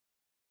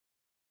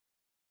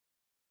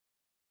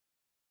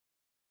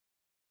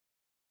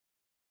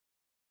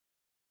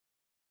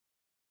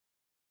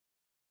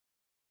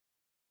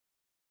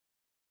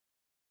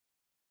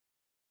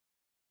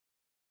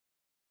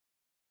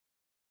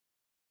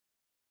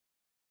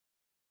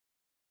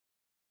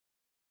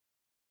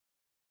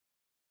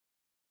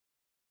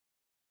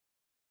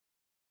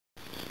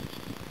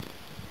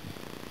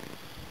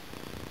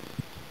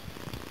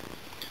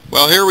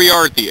Well, here we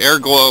are at the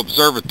Airglow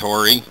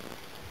Observatory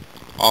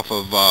off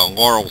of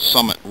Laurel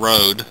Summit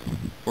Road.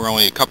 We're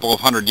only a couple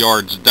of hundred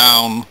yards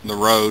down the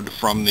road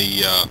from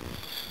the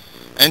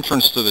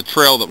entrance to the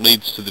trail that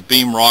leads to the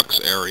Beam Rocks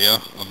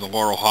area of the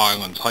Laurel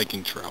Highlands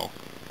hiking trail.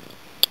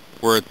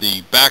 We're at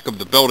the back of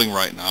the building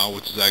right now,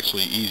 which is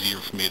actually easier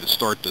for me to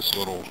start this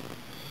little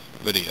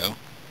video.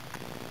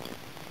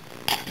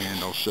 And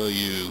I'll show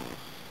you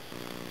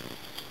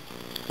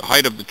the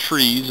height of the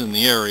trees in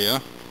the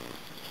area.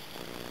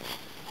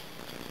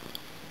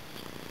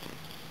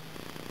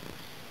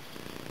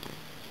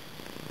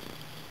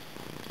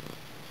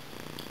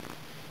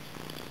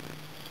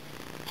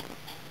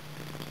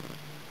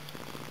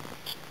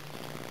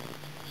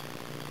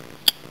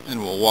 And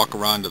we'll walk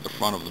around to the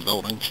front of the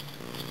building.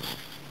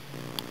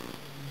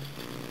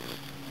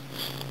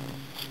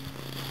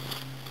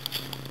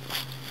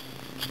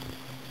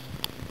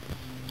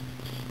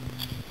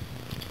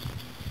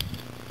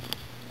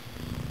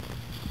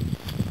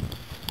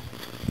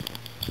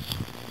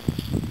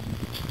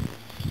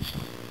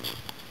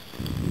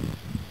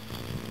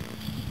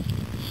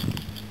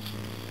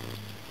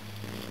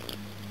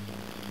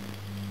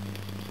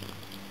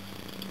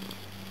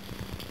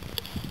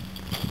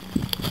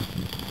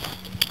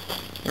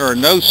 There are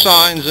no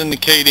signs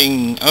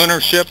indicating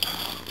ownership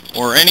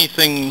or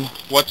anything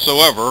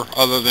whatsoever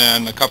other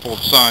than a couple of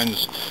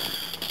signs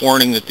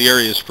warning that the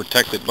area is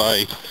protected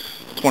by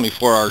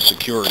 24-hour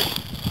security.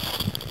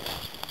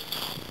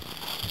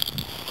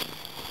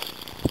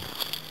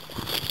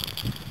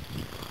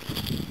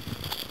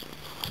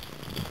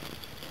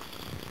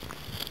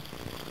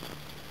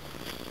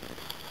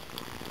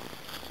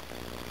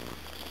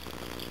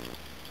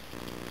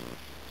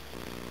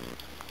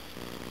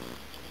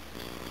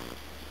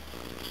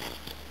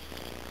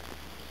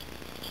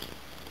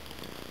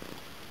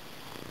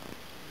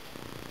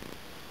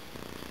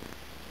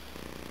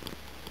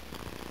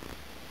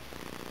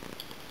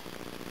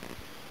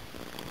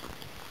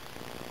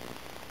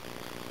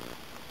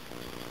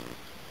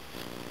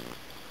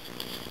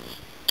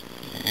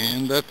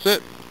 And that's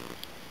it.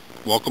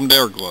 Welcome to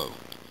Airglow.